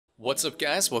What's up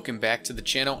guys, welcome back to the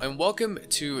channel and welcome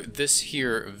to this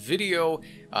here video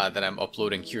that I'm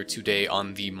uploading here today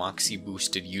on the Moxie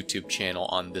Boosted YouTube channel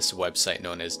on this website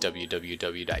known as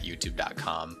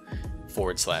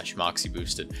www.youtube.com/Moxie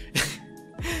Boosted.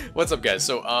 What's up guys,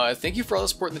 so thank you for all the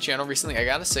support in the channel recently. I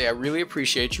gotta say I really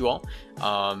appreciate you all.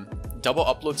 Double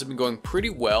uploads have been going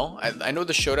pretty well. I know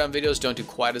the Showdown videos don't do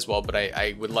quite as well, but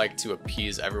I would like to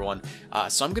appease everyone.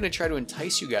 So I'm gonna try to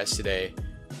entice you guys today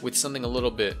with something a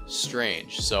little bit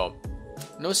strange. So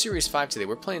no Series 5 today,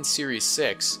 we're playing Series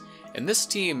 6, and this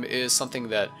team is something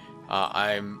that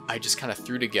I just kind of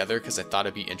threw together because I thought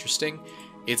it'd be interesting.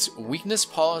 It's Weakness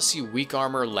Policy, Weak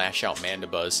Armor, Lash Out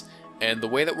Mandibuzz, and the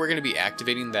way that we're going to be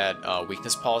activating that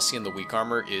Weakness Policy and the Weak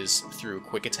Armor is through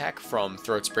Quick Attack from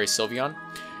Throat Spray Sylveon,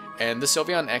 and the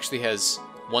Sylveon actually has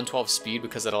 112 speed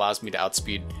because it allows me to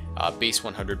outspeed base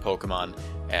 100 Pokemon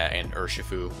and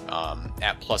Urshifu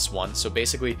at +1. So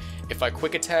basically, if I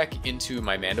Quick Attack into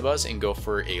my Mandibuzz and go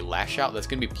for a Lash Out, that's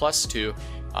going to be +2.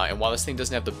 And while this thing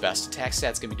doesn't have the best attack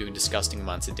stats, it's going to be doing disgusting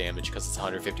amounts of damage because it's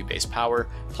 150 base power,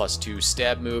 +2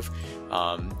 stab move.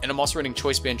 And I'm also running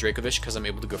Choice Band Dracovish because I'm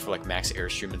able to go for like max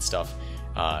Airstream and stuff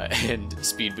and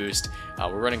speed boost.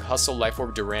 We're running Hustle, Life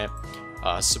Orb Durant,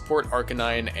 Support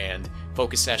Arcanine, and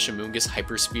Focus Sash Amoonguss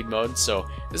Hyper Speed mode. So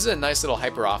this is a nice little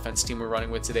hyper offense team we're running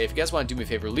with today. If you guys want to do me a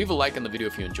favor, leave a like on the video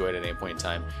if you enjoyed it at any point in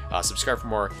time. Subscribe for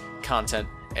more content,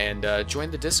 and join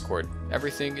the Discord.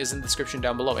 Everything is in the description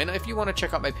down below. And if you want to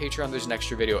check out my Patreon, there's an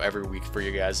extra video every week for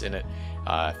you guys in it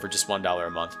for just $1 a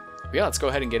month. But yeah, let's go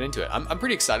ahead and get into it. I'm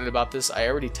pretty excited about this. I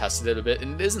already tested it a bit,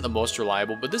 and it isn't the most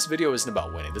reliable, but this video isn't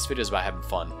about winning. This video is about having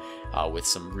fun with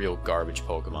some real garbage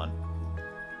Pokemon.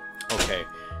 Okay,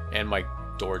 and my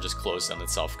door just closed on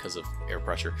itself because of air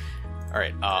pressure.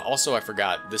 Alright, also I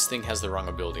forgot, this thing has the wrong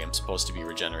ability. I'm supposed to be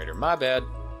Regenerator. My bad.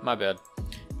 My bad.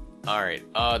 Alright,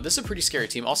 this is a pretty scary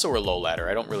team. Also, we're low ladder.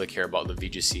 I don't really care about the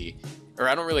VGC, or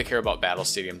I don't really care about Battle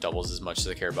Stadium doubles as much as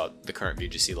I care about the current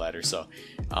VGC ladder, so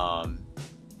I'm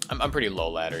pretty low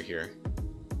ladder here.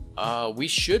 We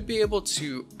should be able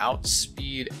to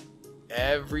outspeed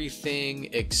everything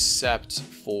except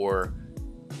for...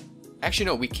 Actually,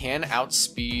 no, we can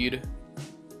outspeed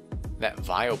that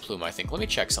Vileplume, I think. Let me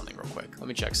check something real quick. Let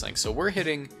me check something. So we're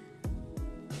hitting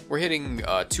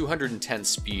 210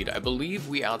 speed. I believe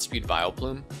we outspeed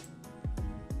Vileplume.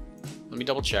 Let me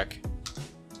double check.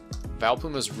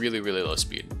 Vileplume was really, really low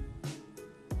speed.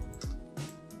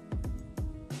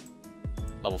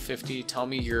 Level 50. Tell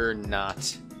me you're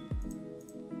not...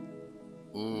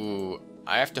 Ooh,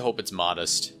 I have to hope it's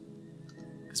modest,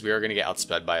 because we are going to get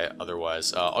outsped by it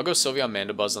otherwise. I'll go Sylveon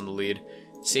Mandibuzz on the lead.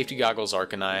 Safety Goggles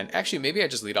Arcanine. Actually, maybe I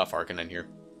just lead off Arcanine here.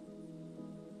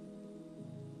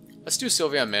 Let's do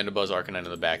Sylveon Mandibuzz Arcanine in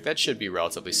the back. That should be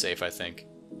relatively safe, I think.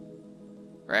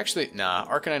 Or actually, nah,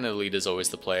 Arcanine in the lead is always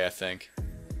the play, I think.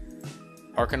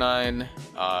 Arcanine,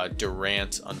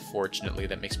 Durant, unfortunately.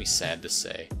 That makes me sad to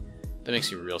say. That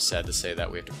makes me real sad to say that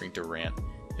we have to bring Durant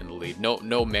in the lead. No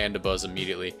Mandibuzz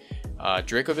immediately.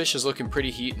 Dracovish is looking pretty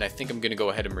heat, and I think I'm gonna go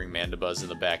ahead and bring Mandibuzz in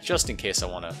the back just in case I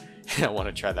wanna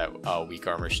try that weak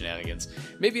armor shenanigans.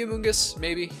 Maybe Amoonguss,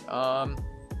 maybe,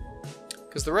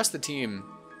 because the rest of the team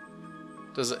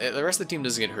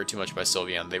doesn't get hurt too much by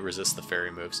Sylveon. They resist the fairy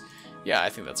moves. Yeah, I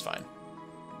think that's fine.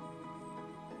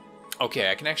 Okay,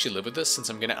 I can actually live with this since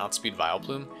I'm gonna outspeed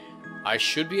Vileplume. I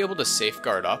should be able to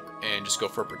safeguard up and just go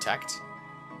for a Protect.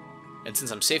 And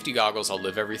since I'm Safety Goggles, I'll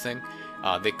live everything.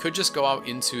 They could just go out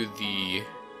into the...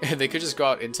 they could just go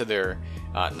out into their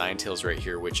Ninetales right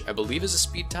here, which I believe is a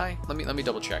speed tie. Let me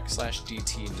double check.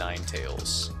 /DT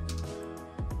Ninetales.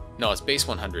 No, it's base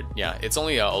 100. Yeah, it's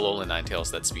only Alolan Ninetales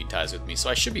that speed ties with me,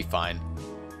 so I should be fine.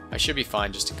 I should be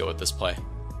fine just to go with this play.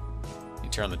 Let me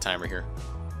turn on the timer here.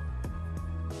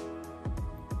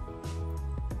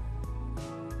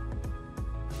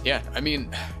 Yeah, I mean,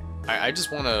 I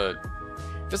just want to...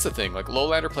 That's the thing, like low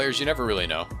ladder players, you never really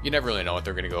know. You never really know what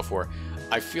they're going to go for.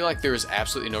 I feel like there is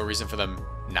absolutely no reason for them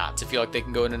not to feel like they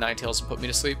can go into Ninetales and put me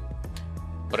to sleep.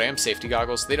 But I am Safety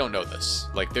Goggles. They don't know this.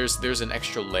 Like there's an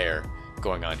extra layer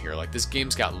going on here. Like this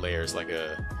game's got layers like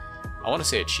I want to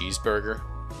say a cheeseburger.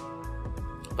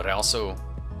 But I also,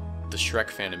 the Shrek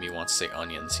fan of me wants to say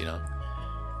onions, you know.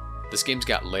 This game's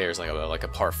got layers like a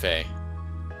parfait.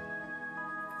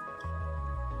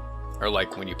 Or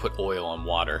like when you put oil on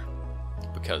water.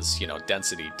 Because, you know,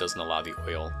 density doesn't allow the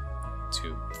oil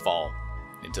to fall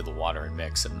into the water and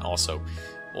mix, and also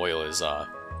oil is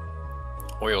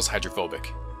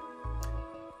hydrophobic.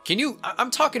 Can you...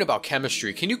 I'm talking about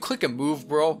chemistry. Can you click a move,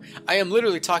 bro? I am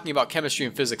literally talking about chemistry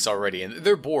and physics already, and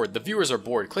they're bored. The viewers are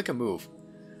bored. Click a move.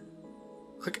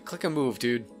 Click a move,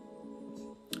 dude.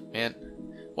 Man,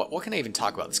 What can I even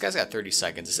talk about? This guy's got 30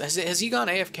 seconds. Has he gone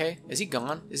AFK? Is he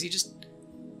gone? Is he just...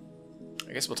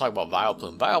 I guess we'll talk about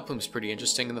Vileplume. Vileplume's pretty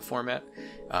interesting in the format.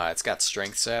 It's got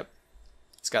Strength Sap.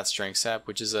 It's got Strength Sap,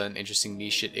 which is an interesting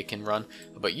niche it can run.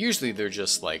 But usually they're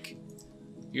just like...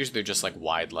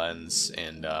 Wide Lens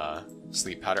and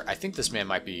Sleep Powder. I think this man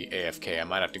might be AFK. I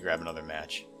might have to grab another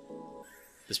match.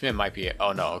 This man might be...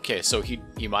 Oh no, okay, so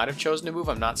he might have chosen to move.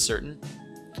 I'm not certain.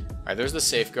 Alright, there's the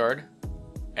Safeguard.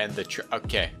 And the...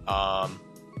 Okay,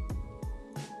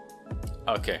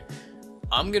 okay.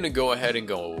 I'm gonna go ahead and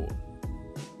go...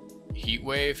 Heat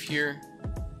Wave here.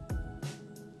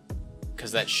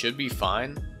 Because that should be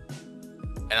fine.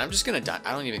 And I'm just gonna...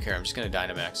 I don't even care. I'm just gonna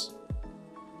Dynamax.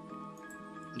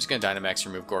 I'm just gonna Dynamax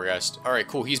remove Gourgeist. Alright,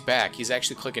 cool. He's back. He's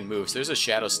actually clicking moves. There's a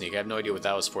Shadow Sneak. I have no idea what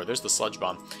that was for. There's the Sludge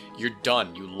Bomb. You're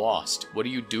done. You lost. What do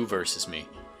you do versus me?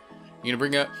 You gonna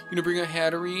bring a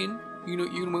Hatterene? You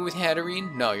gonna win with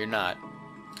Hatterene? No, you're not.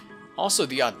 Also,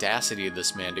 the audacity of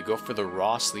this man to go for the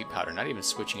raw Sleep Powder, not even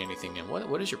switching anything in.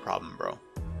 What is your problem, bro?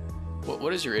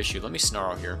 What is your issue? Let me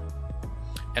Snarl here.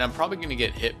 And I'm probably gonna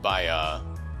get hit by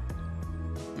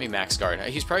let me Max Guard.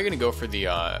 He's probably gonna go for the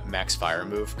Max Fire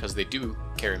move because they do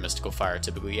carry Mystical Fire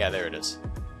typically. Yeah, there it is.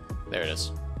 There it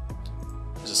is.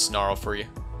 There's a Snarl for you.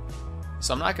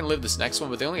 So I'm not gonna live this next one,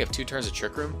 but they only have 2 turns of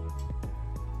Trick Room.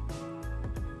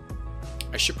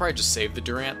 I should probably just save the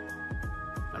Durant.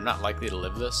 I'm not likely to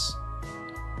live this.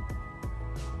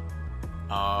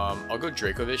 I'll go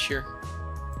Dracovish here.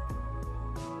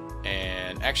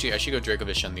 And actually, I should go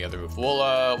Dracovish on the other move.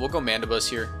 We'll go Mandibuzz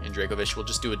here and Dracovish. We'll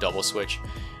just do a double switch.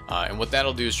 And what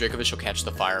that'll do is Dracovish will catch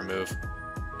the fire move.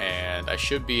 And I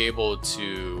should be able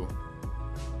to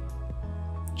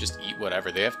just eat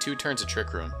whatever. They have 2 turns of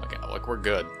Trick Room. Okay, like we're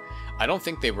good. I don't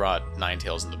think they brought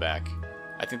Ninetales in the back.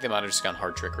 I think they might have just gone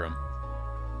hard Trick Room.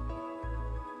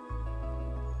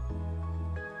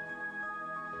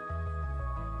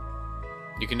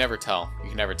 You can never tell. You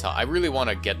can never tell. I really want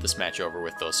to get this match over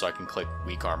with, though, so I can click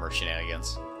Weak Armor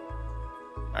shenanigans.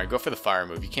 Alright, go for the fire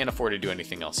move. You can't afford to do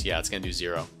anything else. Yeah, it's going to do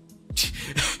 0.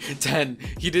 10.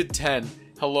 He did 10.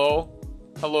 Hello?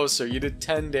 Hello, sir. You did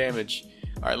 10 damage.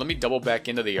 Alright, let me double back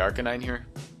into the Arcanine here.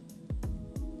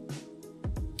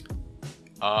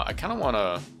 I kind of want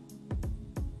to...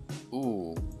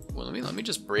 Ooh. Well, let me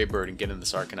just Brave Bird and get in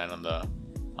this Arcanine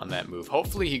on that move.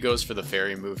 Hopefully he goes for the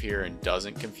Fairy move here and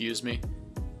doesn't confuse me.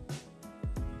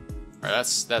 Alright,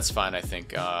 that's fine, I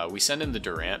think. We send in the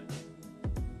Durant.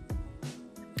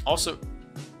 Also,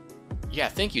 yeah,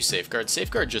 thank you, Safeguard.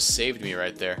 Safeguard just saved me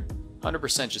right there.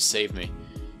 100% just saved me.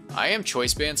 I am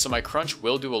Choice Band, so my Crunch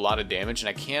will do a lot of damage, and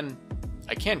I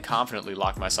can confidently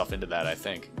lock myself into that, I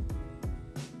think.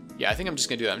 Yeah, I think I'm just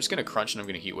going to do that. I'm just going to Crunch and I'm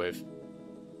going to Heat Wave.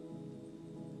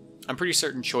 I'm pretty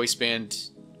certain Choice Band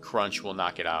Crunch will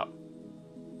knock it out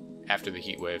after the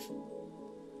Heat Wave.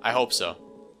 I hope so.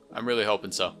 I'm really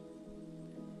hoping so.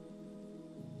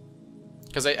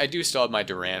 Because I do still have my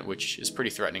Durant, which is pretty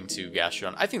threatening to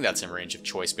Gastrodon. I think that's in range of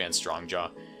Choice Band Strongjaw.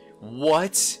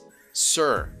 What?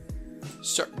 Sir.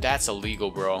 Sir, that's illegal,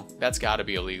 bro. That's gotta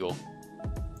be illegal.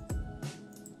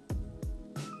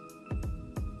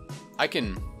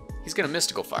 He's gonna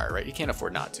Mystical Fire, right? He can't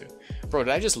afford not to. Bro,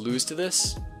 did I just lose to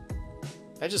this?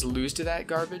 Did I just lose to that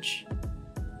garbage?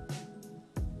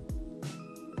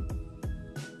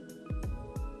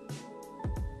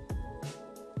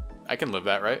 I can live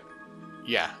that, right?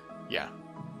 Yeah, yeah.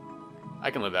 I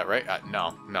can live that, right?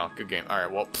 No, good game.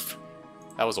 Alright, well,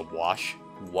 that was a wash.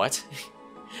 What?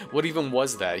 What even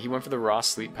was that? He went for the raw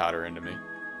Sleep Powder into me.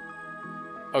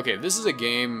 Okay, this is a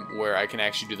game where I can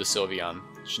actually do the Sylveon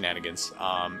shenanigans.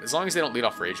 As long as they don't lead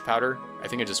off Rage Powder, I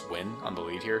think I just win on the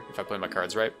lead here, if I play my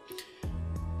cards right.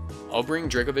 I'll bring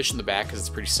Dracovish in the back because it's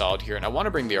pretty solid here, and I want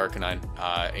to bring the Arcanine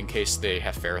in case they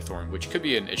have Ferrothorn, which could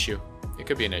be an issue. It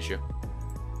could be an issue.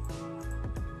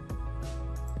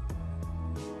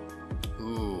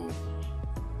 Ooh.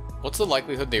 What's the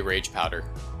likelihood they Rage Powder?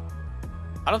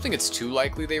 I don't think it's too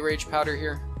likely they Rage Powder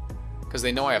here, because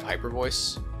they know I have Hyper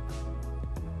Voice.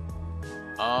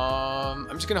 I'm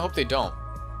just going to hope they don't.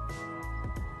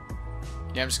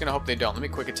 Yeah, I'm just going to hope they don't. Let me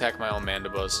quick attack my own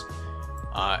Mandibuzz.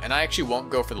 And I actually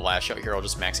won't go for the Lash out here. I'll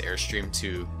just max Airstream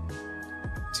to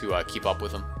keep up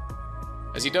with him.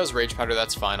 As he does Rage Powder,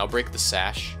 that's fine. I'll break the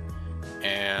Sash.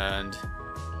 And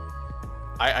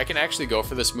I can actually go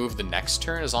for this move the next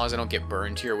turn as long as I don't get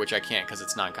burned here, which I can't because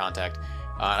it's non-contact.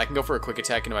 I can go for a quick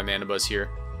attack into my Mandibuzz here.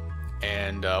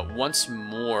 And once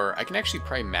more, I can actually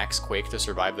probably max Quake to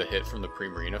survive the hit from the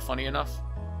Primarina, funny enough.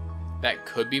 That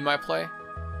could be my play.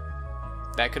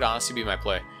 That could honestly be my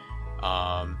play.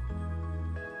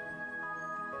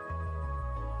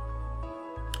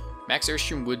 Max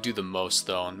Airstream would do the most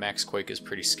though, and Max Quake is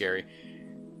pretty scary.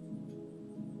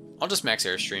 I'll just Max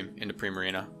Airstream into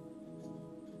Primarina.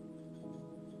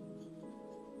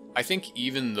 I think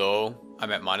even though I'm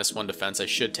at -1 defense, I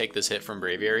should take this hit from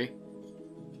Braviary.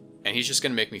 And he's just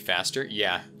going to make me faster?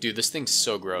 Yeah. Dude, this thing's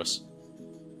so gross.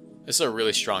 This is a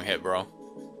really strong hit, bro.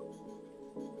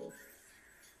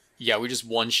 Yeah, we just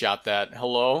one-shot that.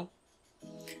 Hello?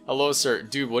 Hello, sir.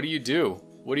 Dude, what do you do?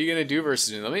 What are you going to do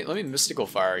versus me? Let me Mystical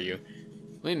Fire you.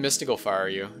 Let me Mystical Fire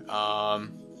you. And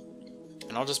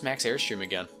I'll just Max Airstream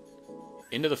again.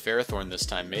 Into the Ferrothorn this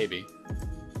time, maybe.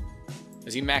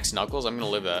 Is he Max Knuckles? I'm going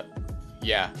to live that.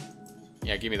 Yeah.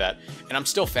 Yeah, give me that. And I'm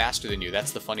still faster than you.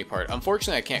 That's the funny part.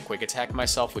 Unfortunately, I can't Quick Attack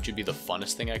myself, which would be the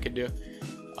funnest thing I could do.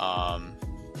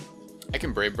 I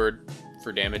can Brave Bird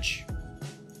for damage.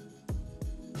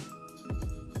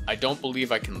 I don't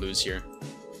believe I can lose here.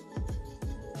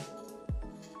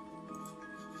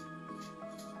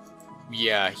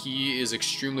 Yeah, he is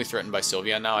extremely threatened by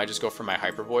Sylveon now. I just go for my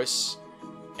Hyper Voice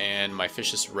and my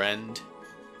Vicious Rend.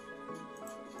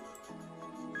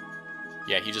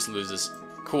 Yeah, he just loses.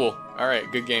 Cool.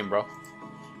 Alright, good game, bro.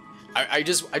 I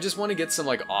just want to get some,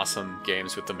 like, awesome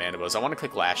games with the Mandibuzz. I want to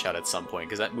click Lash out at some point,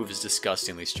 because that move is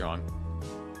disgustingly strong.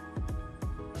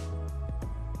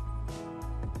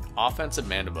 Offensive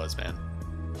Mandibuzz, man.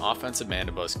 Offensive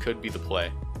Mandibuzz could be the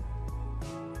play.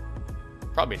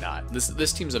 Probably not.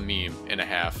 This team's a meme and a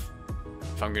half,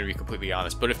 if I'm going to be completely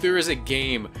honest. But if there is a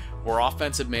game where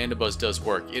offensive Mandibuzz does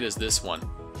work, it is this one.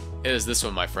 It is this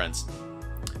one, my friends.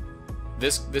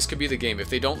 This could be the game. If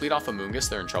they don't lead off Amoonguss,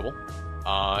 they're in trouble.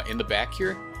 In the back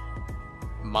here,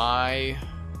 my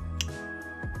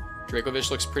Dracovish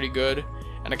looks pretty good.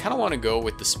 And I kind of want to go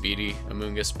with the speedy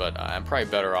Amoonguss, but I'm probably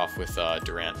better off with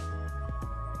Durant.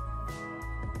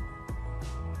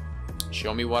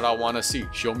 Show me what I want to see.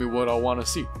 Show me what I want to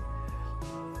see.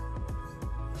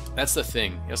 That's the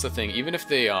thing. That's the thing. Even if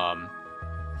they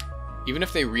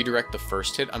redirect the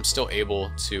first hit, I'm still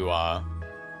able to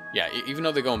yeah, even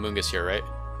though they go Amoonguss here, right?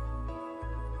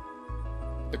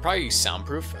 They're probably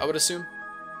soundproof, I would assume.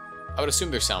 I would assume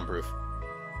they're soundproof.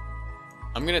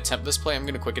 I'm going to attempt this play. I'm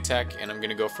going to Quick Attack, and I'm going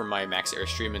to go for my Max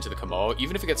Airstream into the Komodo.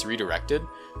 Even if it gets redirected,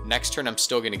 next turn I'm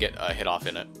still going to get a hit off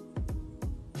in it.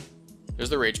 There's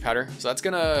the Rage Powder. So that's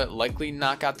going to likely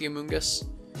knock out the Amoonguss.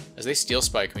 As they Steel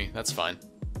Spike me, that's fine.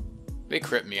 They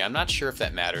crit me. I'm not sure if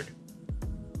that mattered.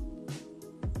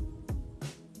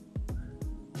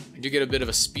 I do get a bit of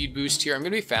a speed boost here. I'm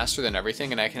going to be faster than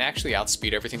everything, and I can actually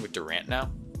outspeed everything with Durant now.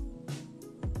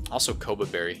 Also Koba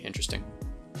Berry. Interesting.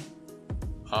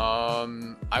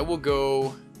 I will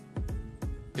go...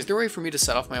 Is there a way for me to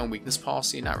set off my own weakness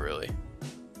policy? Not really.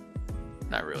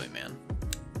 Not really, man.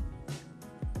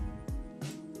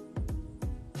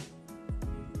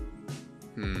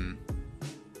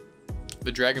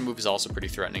 The Dragon move is also pretty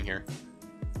threatening here.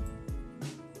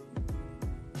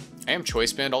 I am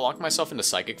Choice Band. I'll lock myself into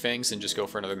Psychic Fangs and just go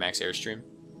for another Max Airstream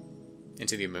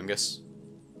into the Amoonguss.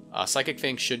 Psychic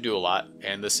Fangs should do a lot,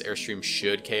 and this Airstream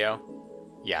should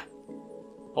KO. Yeah.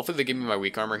 Hopefully they give me my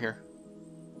weak armor here.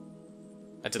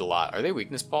 That did a lot. Are they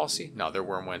weakness policy? No, they're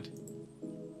Wormwind.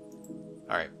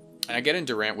 Alright. And I get in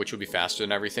Durant, which will be faster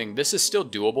than everything. This is still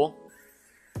doable.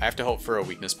 I have to hope for a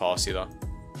weakness policy, though.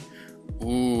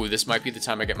 Ooh, this might be the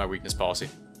time I get my weakness policy.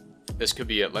 This could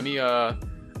be it. Let me, I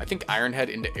think Iron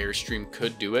Head into Airstream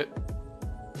could do it.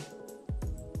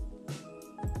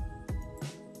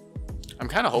 I'm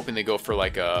kind of hoping they go for,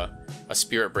 like, a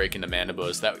Spirit Break into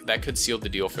Mandibuzz. That could seal the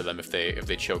deal for them if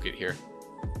they choke it here.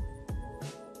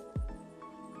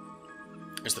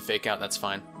 There's the Fake Out, that's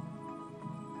fine.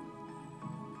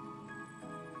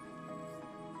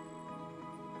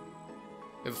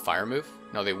 They have a Fire move?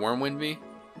 No, they Wormwind me.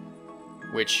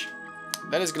 Which,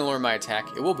 that is going to lower my attack.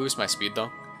 It will boost my speed, though.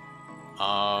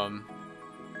 I'm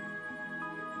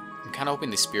kind of hoping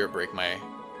they Spirit Break my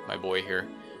boy here.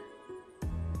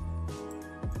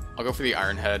 I'll go for the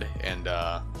Iron Head, and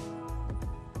I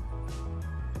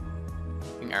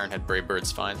think Iron Head Brave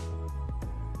Bird's fine.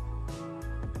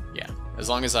 Yeah, as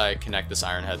long as I connect this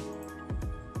Iron Head.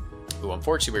 Ooh,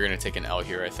 unfortunately we're going to take an L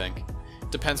here, I think.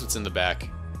 Depends what's in the back.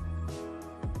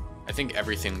 I think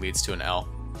everything leads to an L.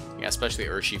 Yeah, especially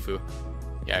Urshifu.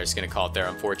 Yeah, I'm just going to call it there,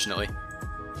 unfortunately.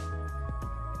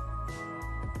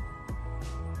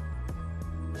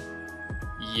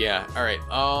 Yeah, alright,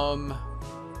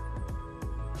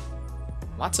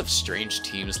 lots of strange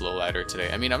teams low ladder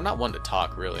today. I mean, I'm not one to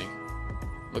talk, really.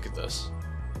 Look at this.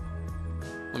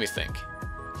 Let me think.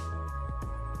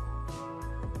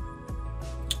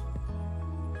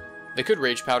 They could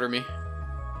Rage Powder me,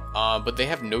 but they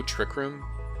have no Trick Room.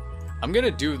 I'm going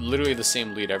to do literally the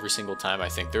same lead every single time, I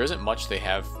think. There isn't much they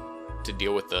have to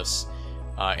deal with this.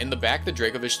 In the back, the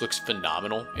Dracovish looks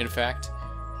phenomenal, in fact.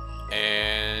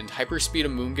 And Hyperspeed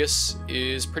Amoonguss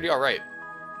is pretty alright.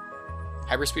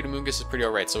 Hyperspeed Amoonguss is pretty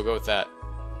alright, so we'll go with that.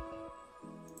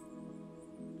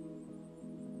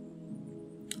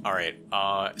 Alright,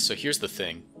 so here's the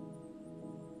thing.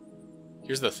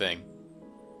 Here's the thing.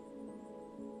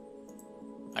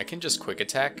 I can just quick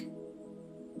attack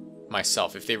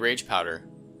myself. If they Rage Powder,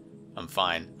 I'm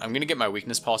fine. I'm gonna get my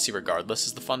weakness policy regardless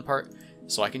is the fun part.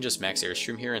 So I can just max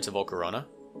Airstream here into Volcarona.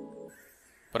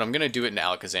 But I'm gonna do it in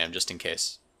Alakazam just in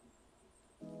case.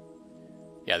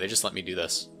 Yeah, they just let me do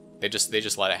this. They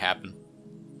just let it happen.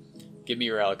 Give me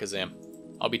your Alakazam.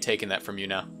 I'll be taking that from you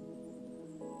now.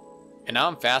 And now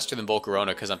I'm faster than Volcarona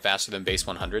because I'm faster than base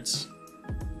 100s.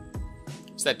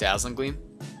 Is that Dazzling Gleam?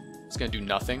 It's gonna do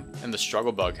nothing. And the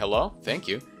Struggle Bug. Hello? Thank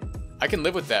you. I can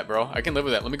live with that, bro. I can live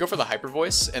with that. Let me go for the Hyper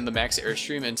Voice and the max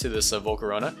Airstream into this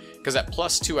Volcarona. Because at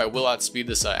 +2, I will outspeed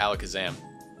this Alakazam.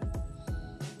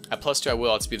 At +2, I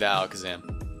will outspeed that Alakazam.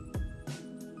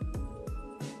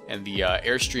 And the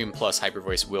Airstream plus Hyper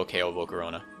Voice will KO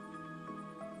Volcarona.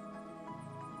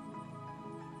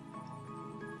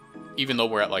 Even though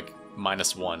we're at like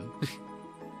 -1.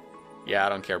 Yeah, I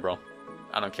don't care, bro.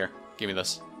 I don't care. Give me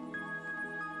this.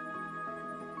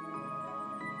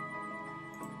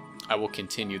 I will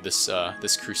continue this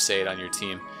this crusade on your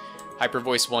team. Hyper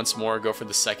Voice once more. Go for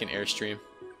the second Airstream.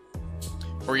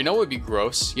 Or you know what would be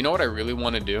gross? You know what I really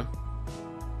want to do?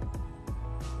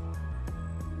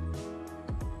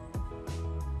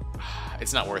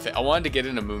 It's not worth it. I wanted to get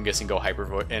into Moongus and go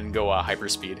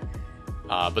Hyperspeed,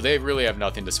 but they really have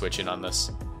nothing to switch in on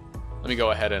this. Let me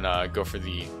go ahead and go for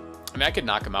the... I mean, I could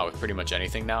knock them out with pretty much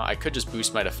anything now. I could just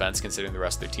boost my defense considering the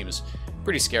rest of their team is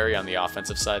pretty scary on the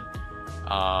offensive side.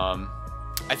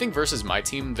 I think versus my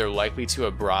team, they're likely to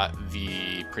have brought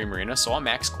the Primarina, so I'll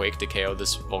max Quake to KO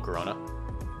this Volcarona.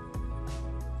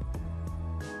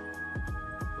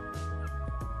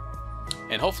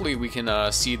 And hopefully we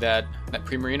can see that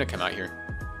Primarina come out here.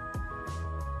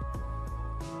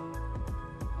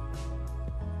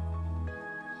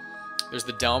 There's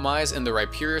the Dhelmise and the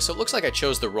Rhyperior, so it looks like I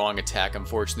chose the wrong attack,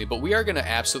 unfortunately, but we are going to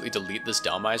absolutely delete this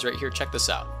Dhelmise right here. Check this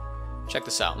out. Check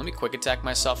this out. Let me quick attack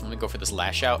myself. Let me go for this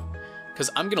Lash out, because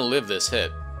I'm going to live this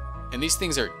hit. And these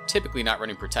things are typically not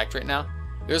running Protect right now.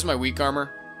 There's my weak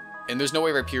armor, and there's no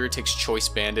way Rhyperior takes Choice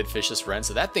Banded Vicious Wren,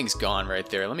 so that thing's gone right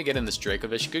there. Let me get in this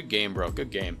Dracovish. Good game, bro.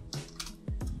 Good game.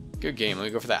 Good game. Let me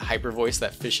go for that Hyper Voice,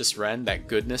 that Vicious Wren, that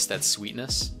goodness, that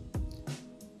sweetness.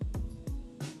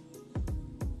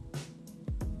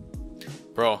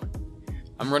 Bro,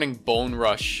 I'm running Bone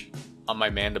Rush on my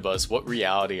Mandibuzz. What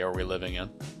reality are we living in?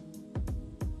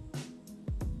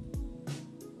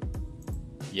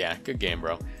 Yeah, good game,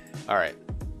 bro. Alright.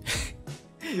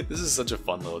 This is such a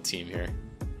fun little team here.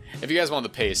 If you guys want the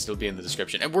paste, it'll be in the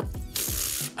description. And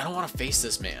I don't want to face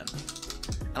this man.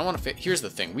 I don't want to face... Here's the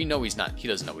thing. We know he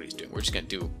doesn't know what he's doing. We're just going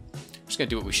to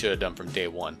do what we should have done from day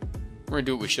one. We're going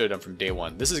to do what we should have done from day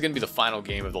one. This is going to be the final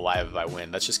game of the live if I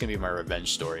win. That's just going to be my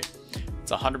revenge story.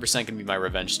 It's 100% going to be my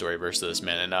revenge story versus this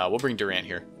man. And we'll bring Durant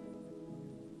here.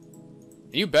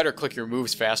 And you better click your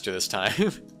moves faster this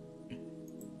time.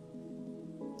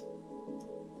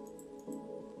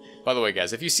 By the way,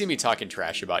 guys, if you see me talking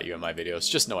trash about you in my videos,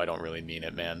 just know I don't really mean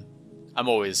it, man.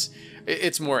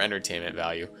 It's more entertainment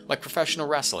value. Like professional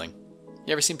wrestling.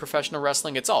 You ever seen professional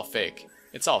wrestling? It's all fake.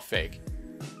 It's all fake.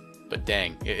 But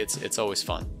dang, it's always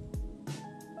fun.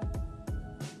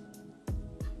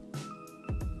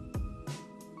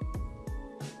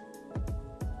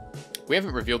 We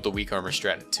haven't revealed the weak armor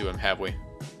strat to him, have we?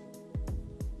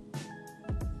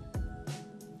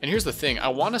 And here's the thing, I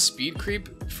want a speed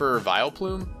creep for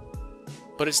Vileplume,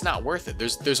 but it's not worth it.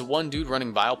 There's one dude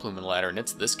running Vileplume in the ladder, and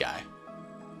it's this guy.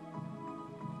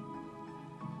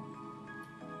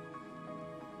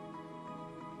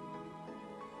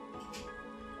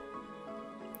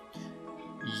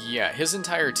 Yeah, his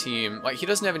entire team, like, he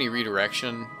doesn't have any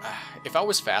redirection. If I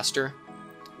was faster,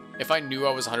 if I knew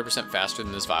I was 100% faster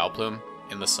than this Vileplume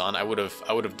in the sun, I would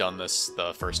have done this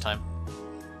the first time.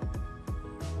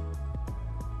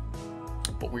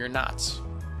 But we're not.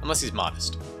 Unless he's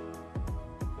modest.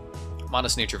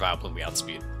 Modest nature Vileplume we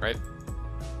outspeed, right?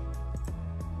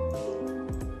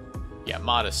 Yeah,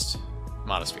 modest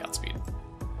we outspeed.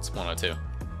 It's 102.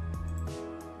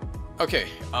 Okay,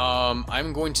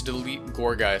 I'm going to delete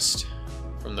Gourgeist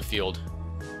from the field.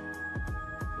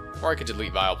 Or I could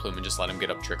delete Vileplume and just let him get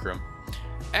up Trick Room.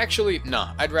 Actually, no,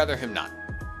 I'd rather him not.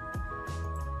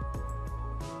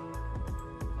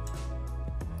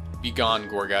 Be gone,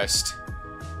 Gourgeist.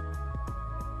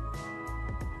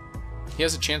 He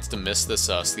has a chance to miss this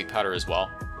sleep powder as well,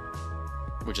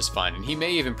 which is fine. And he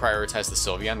may even prioritize the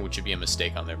Sylveon, which would be a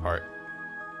mistake on their part.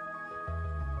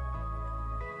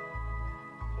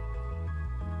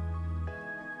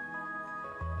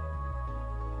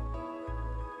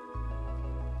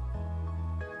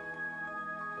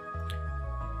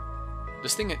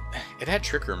 This thing, it had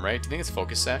Trick Room, right? Do you think it's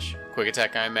Focus Sash? Quick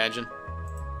Attack, I imagine.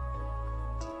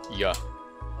 Yeah.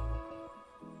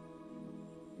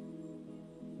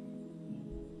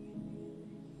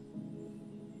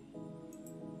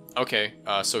 Okay,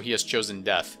 so he has chosen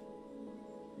Death.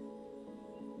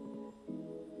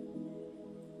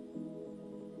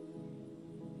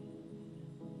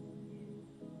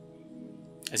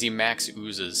 As he max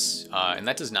oozes, and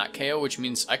that does not KO, which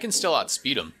means I can still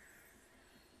outspeed him.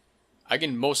 I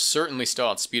can most certainly still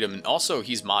outspeed him, and also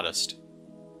he's modest.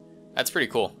 That's pretty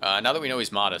cool. Now that we know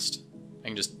he's modest, I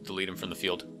can just delete him from the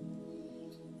field.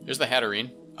 There's the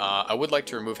Hatterene. I would like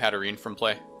to remove Hatterene from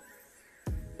play,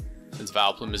 since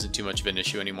Vileplume isn't too much of an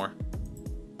issue anymore.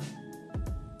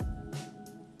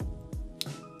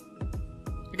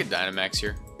 I could Dynamax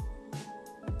here.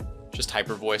 Just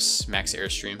Hyper Voice, Max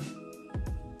Airstream.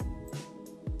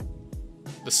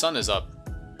 The sun is up,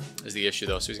 is the issue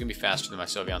though, so he's going to be faster than my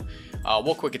Sylveon.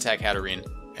 We'll Quick Attack Hatterene,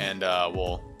 and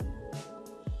we'll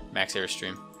Max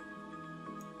Airstream.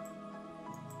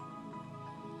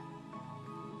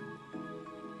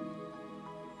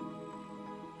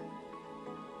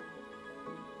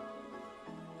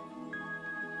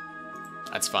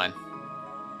 That's fine.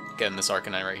 Getting this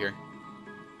Arcanine right here.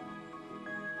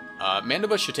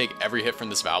 Mandibuzz should take every hit from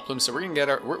this Vileplume, so we're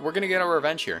gonna get our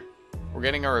revenge here. We're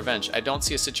getting our revenge. I don't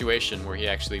see a situation where he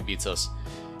actually beats us,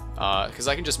 because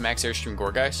I can just Max Airstream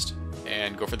Gourgeist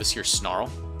and go for this here Snarl.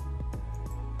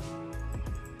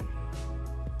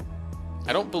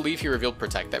 I don't believe he revealed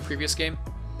Protect that previous game,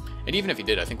 and even if he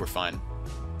did, I think we're fine.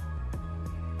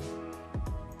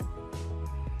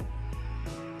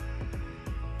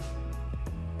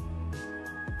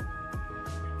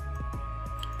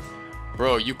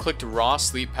 Bro, you clicked raw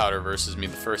sleep powder versus me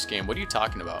the first game. What are you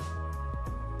talking about?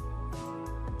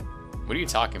 What are you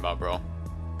talking about, bro?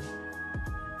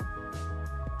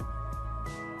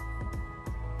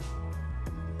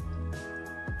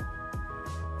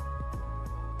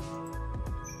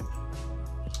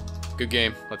 Good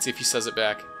game. Let's see if he says it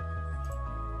back.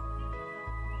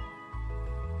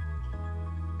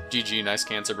 GG, nice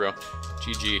cancer, bro.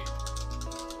 GG.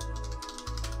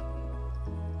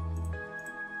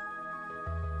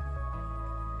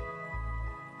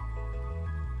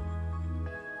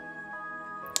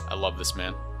 I love this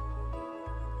man.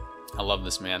 I love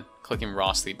this man. Clicking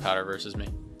raw sleep powder versus me.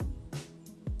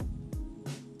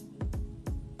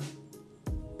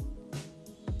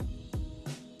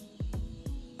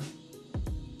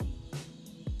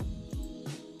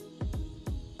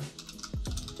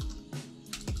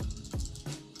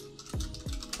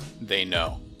 They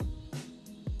know.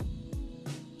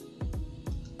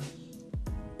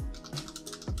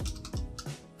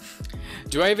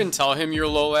 Do I even tell him you're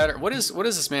low ladder? What is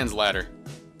this man's ladder?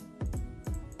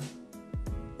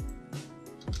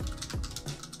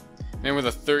 Man with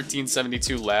a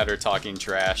 1372 ladder talking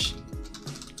trash.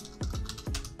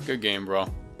 Good game, bro.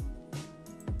 I'm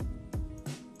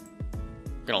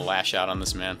gonna lash out on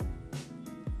this man.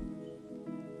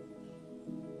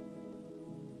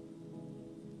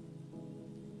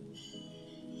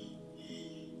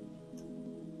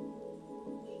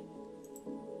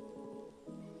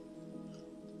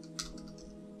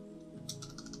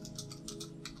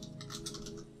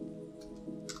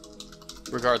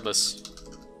 Regardless,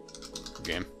 good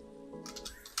game.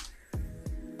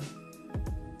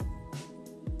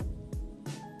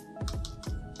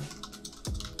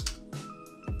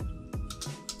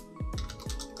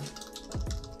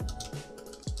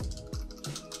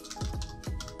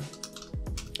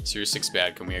 Series 6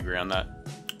 bad, can we agree on that?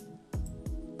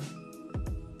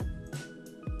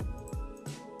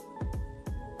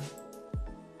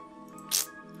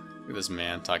 Look at this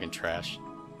man talking trash.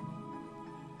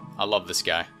 I love this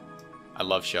guy. I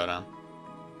love Showdown.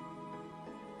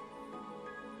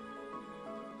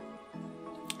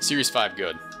 Series 5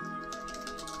 good.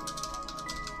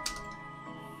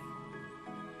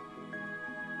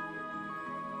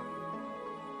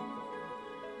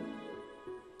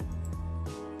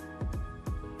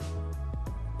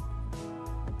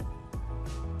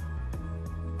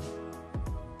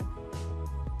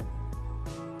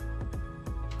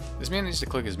 This man needs to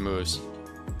click his moves.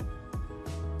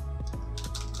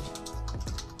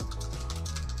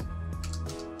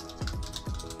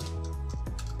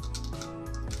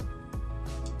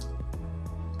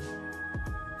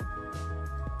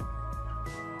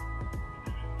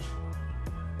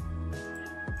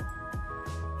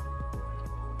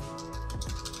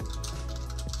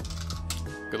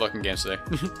 Good luck in games today.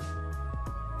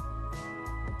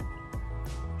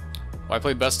 Well, I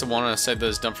played best of one on a site that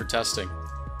is done for testing.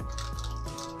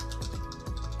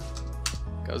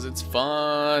 Cause it's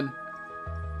fun.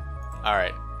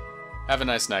 Alright. Have a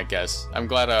nice night, guys. I'm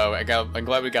glad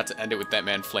we got to end it with that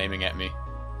man flaming at me.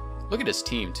 Look at his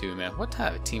team too, man. What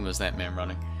type of team was that man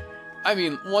running? I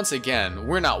mean, once again,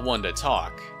 we're not one to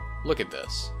talk. Look at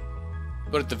this.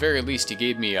 But at the very least, he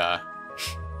gave me a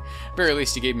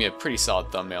pretty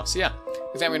solid thumbnail. So yeah,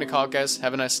 with that, I'm gonna call it, guys.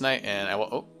 Have a nice night, and I will.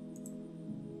 Oh,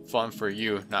 fun for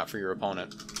you, not for your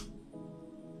opponent.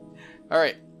 All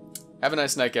right, have a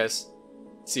nice night, guys.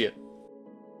 See ya.